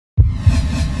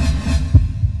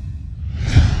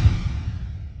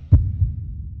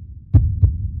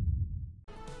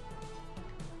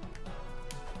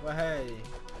hey.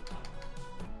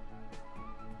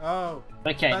 Oh.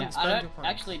 Okay, now, spend I don't your points.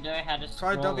 actually know how to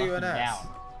Try scroll W up and and S. down.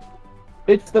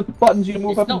 It's the buttons you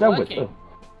move It's up and not down working. with.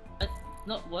 It's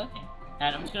not working.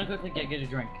 And I'm just gonna quickly get a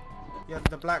drink. Yeah,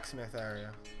 the blacksmith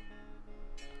area.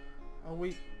 Oh,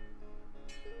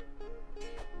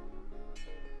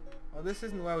 oh, this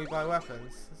isn't where we buy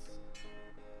weapons.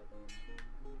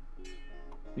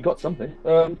 You got something.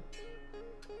 The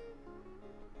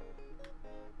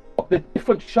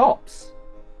different shops.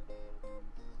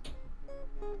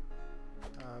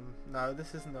 No,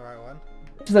 this isn't the right one.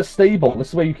 This is a stable. This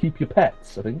is where you keep your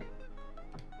pets, I think.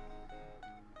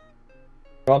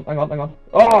 Hang on.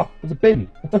 Oh, there's a bin.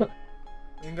 You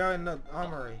can go in the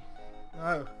armory.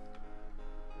 No.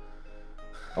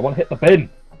 I want to hit the bin.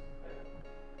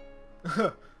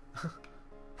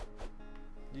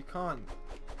 You can't.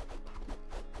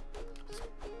 Just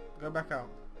go back out.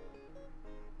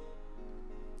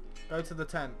 Go to the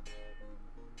tent.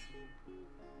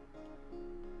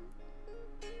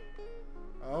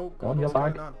 Oh, God, what's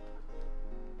going on?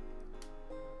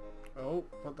 Oh,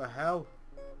 what the hell?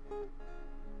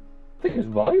 I think it's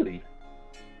Riley.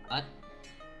 What?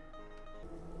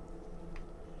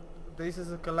 This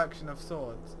is a collection of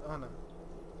swords. Oh no.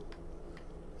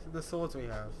 This is the swords we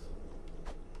have.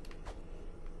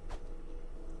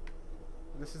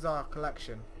 This is our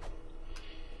collection.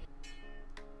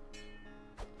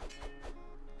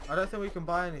 I don't think we can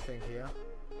buy anything here.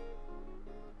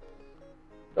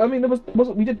 I mean,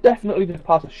 we did definitely just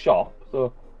pass a shop,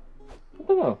 so I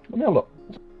don't know. Let me have a look.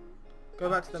 Go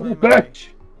back to the Son main of a menu. bitch.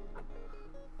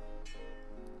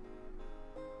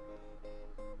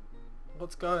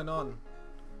 What's going on?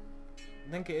 I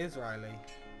think it is Riley.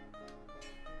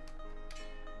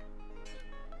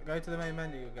 Go to the main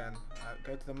menu again.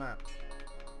 Go to the map.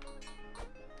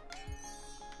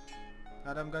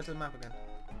 Adam, go to the map again.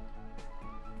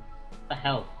 What the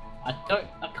hell? I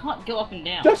can't go up and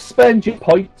down. Just spend your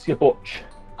points, you butch.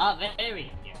 Ah, there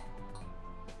we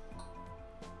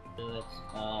go. Let's,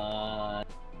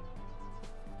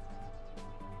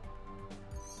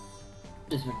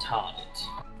 is retarded.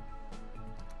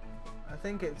 I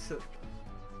think it's... Should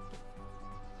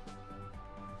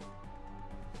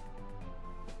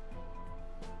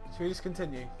we just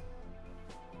continue?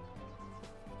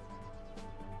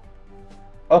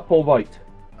 Up or right?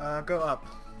 Go up.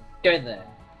 Go there.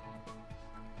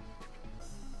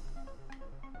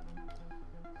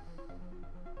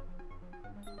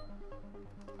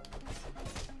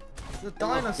 The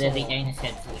dinosaur! There's the anus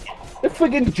heads again. The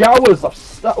friggin' Jawas of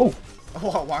stuff. Oh,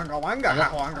 Oh, wanga wanga,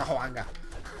 wanga wanga.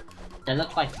 They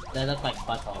look like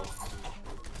buttholes.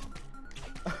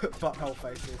 Butthole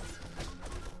faces.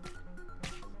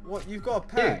 What? You've got a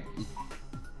pet?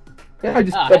 yeah, I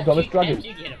just stepped on this How'd dragon.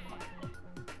 you get a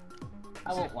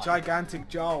I want one. Gigantic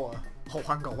Jawa. Oh,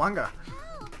 wanga wanga.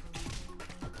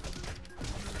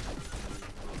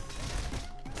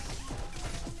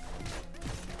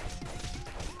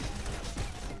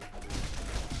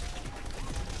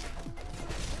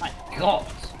 My God!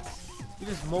 You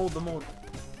just mauled them all.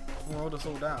 Mauled us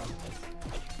all down.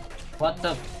 What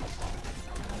the?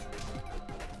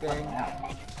 Ding.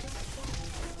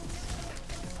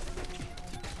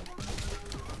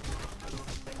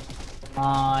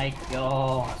 My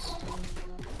God!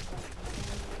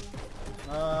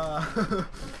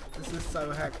 This is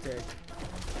so hectic.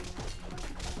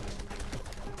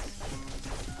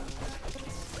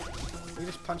 You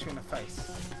just punch me in the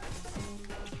face.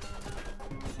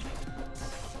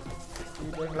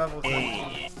 You doing level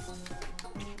 17.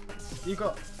 You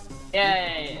got...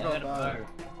 Yay! You I got got a bow.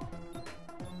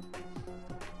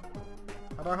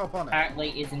 How do I hop on it?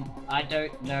 Apparently isn't. I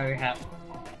don't know how.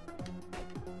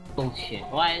 Bullshit.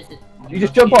 Why is it? You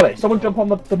just jump on it. Someone jump on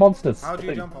the monsters. How do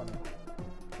you jump on it?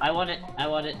 I want it. I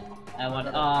want it. I want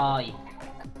it. Oh, you...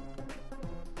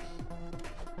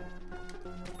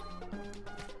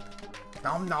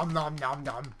 Nom nom nom nom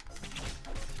nom.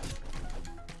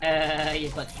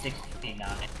 You've got 69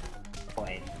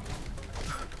 points.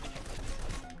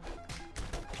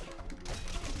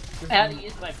 How to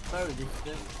use my phone?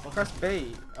 This is so... Press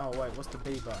B. Oh wait, what's the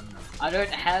B button? I don't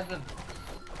have a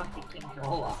fucking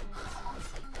controller.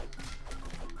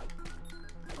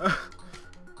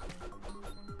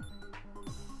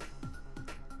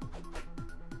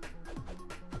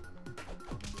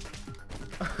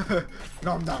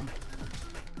 Nom nom.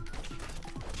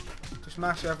 Just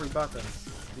mash every button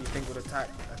that you think would attack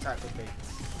would be.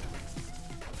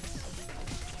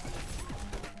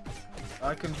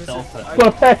 I can visit. Zulfur. You got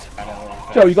a pet.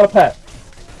 Joe, you got a pet.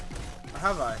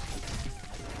 Have I?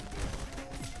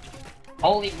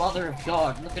 Holy mother of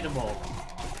God! Look at them all.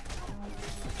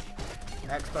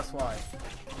 X plus Y.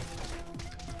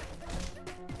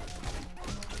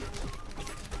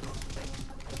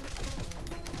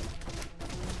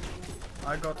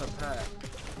 I got a pet.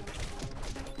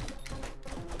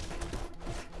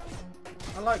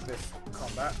 I like this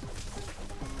combat.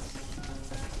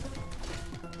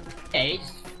 Hey,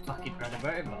 just fucking run him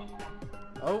over.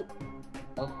 Oh,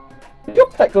 Oh, Did your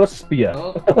pet got a spear?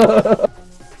 oh.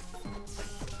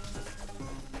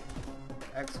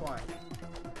 X, Y.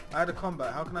 I had a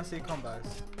combat. How can I see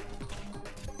combos?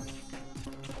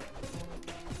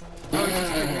 Oh, you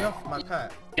just took me off my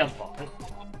pet. Jump off it.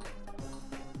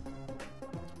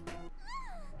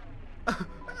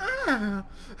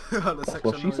 The amount of That's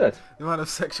sexual what she noise- said. The amount of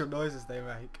sexual noises they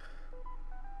make.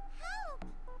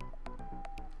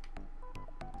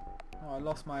 Oh, I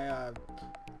lost my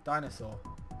dinosaur.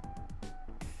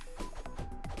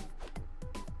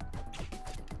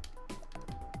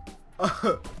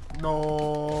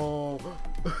 No.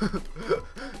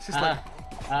 It's just like.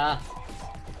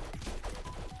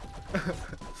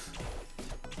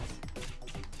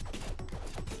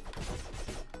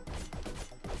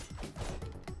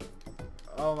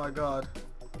 Oh my god.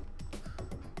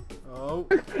 Oh.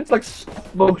 It's like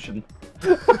stop motion.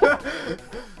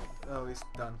 Oh, he's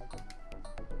done.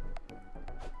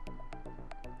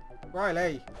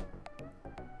 Riley.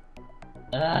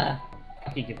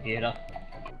 Fucking computer.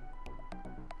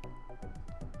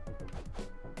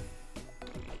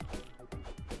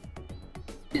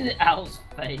 The owl's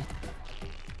face.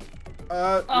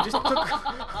 You just took.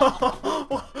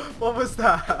 What was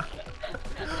that?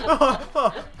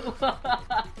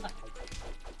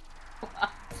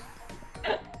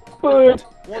 Bird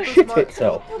What shit does my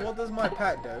itself. what does my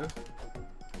pet do?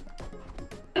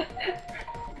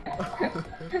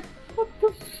 What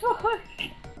the fuck?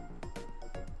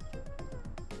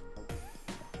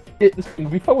 This can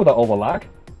be fun without all the lag.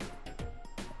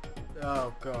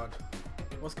 Oh god.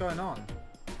 What's going on?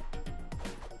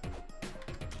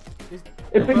 He's-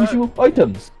 It brings you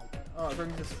items. Oh, it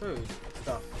brings us food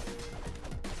stuff.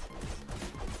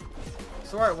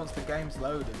 It's alright once the game's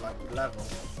loaded, like level.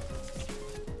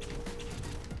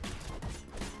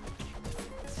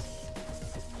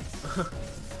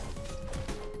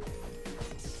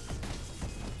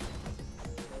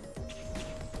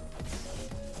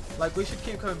 Like, we should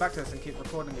keep coming back to this and keep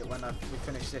recording it when we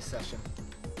finish this session.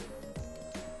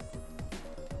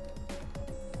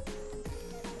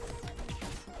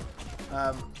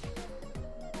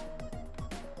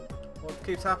 What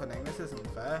keeps happening? This isn't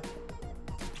fair.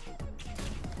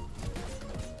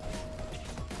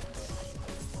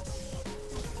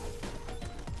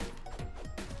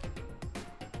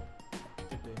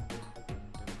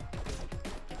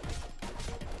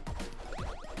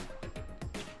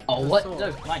 Oh, The what? sword.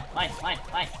 No, mine.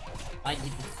 I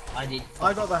did this.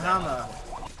 I got the hammer.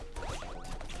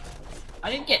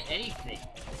 I didn't get anything.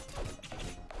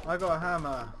 I got a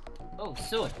hammer. Oh,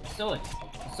 sword.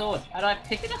 How do I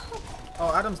pick it up?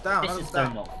 Oh, Adam's down. This Adam's is so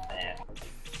down. not fair.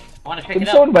 I want to pick Can it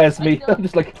up. someone where's me? I don't- I'm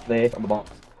just like there on the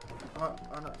box. Oh,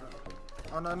 no.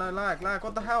 Oh no, no, lag.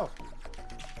 What the hell?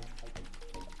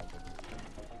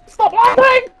 Stop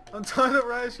lagging! I'm trying to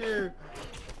rush you.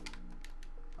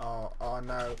 Oh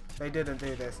no. They didn't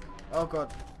do this. Oh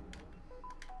god.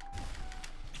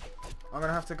 I'm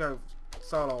gonna have to go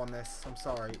solo on this. I'm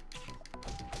sorry.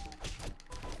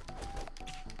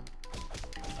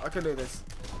 I can do this.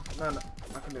 No,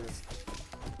 I can do this.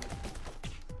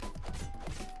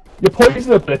 Your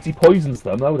poison ability poisons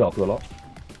them, that would help you a lot.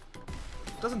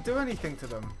 Doesn't do anything to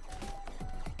them.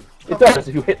 It does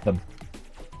if you hit them.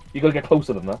 You gotta get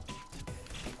closer to them though.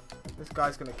 This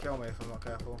guy's gonna kill me if I'm not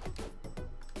careful.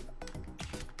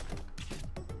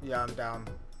 Yeah, I'm down.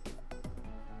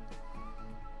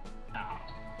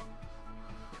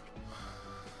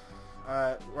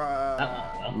 Right.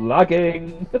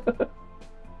 Lagging!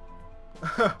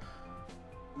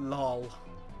 Lol.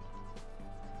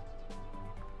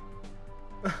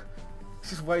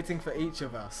 Just waiting for each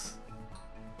of us.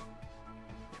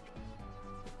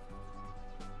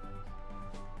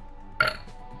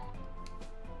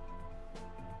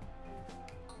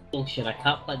 Bullshit, I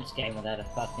can't play this game without a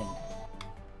fucking...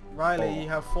 Riley, you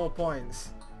have 4 points.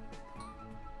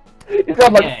 He's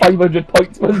got like Okay. 500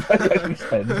 points when he actually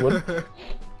spends one.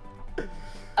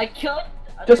 I can't...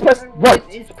 Just press right!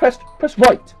 It's Press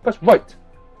right! Press right!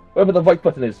 Wherever the right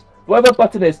button is. Wherever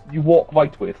button is, you walk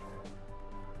right with.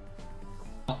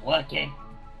 not working.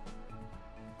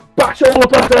 Bash all the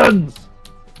buttons!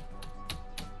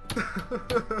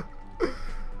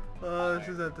 Oh, this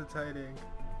is entertaining.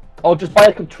 Or just buy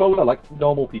a controller like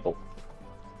normal people.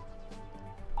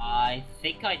 I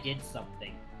think I did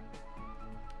something.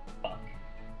 Fuck.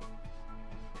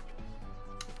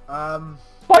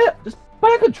 Just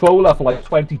buy a controller for like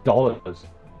 $20.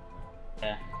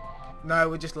 Yeah. No,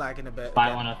 we're just lagging a bit. Buy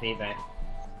again. one off eBay.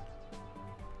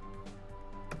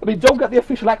 I mean, don't get the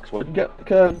official X one. Get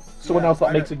someone Yeah, else that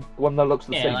I makes don't- one that looks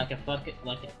the Yeah, same. like a fuck it,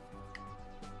 like a.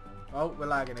 Oh, we're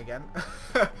lagging again.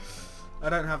 I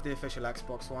don't have the official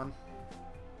Xbox One.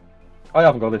 I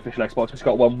haven't got the official Xbox. It's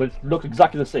got one which looks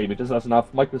exactly the same. It just doesn't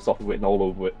have Microsoft written all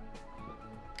over it.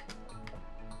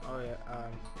 Oh yeah.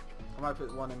 I might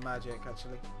put one in Magic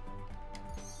actually.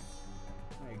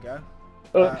 There you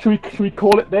go. Should we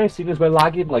call it there, seeing as we're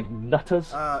lagging like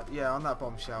nutters? Yeah, on that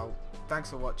bombshell. Thanks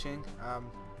for watching.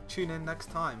 Tune in next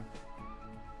time.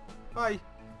 Bye.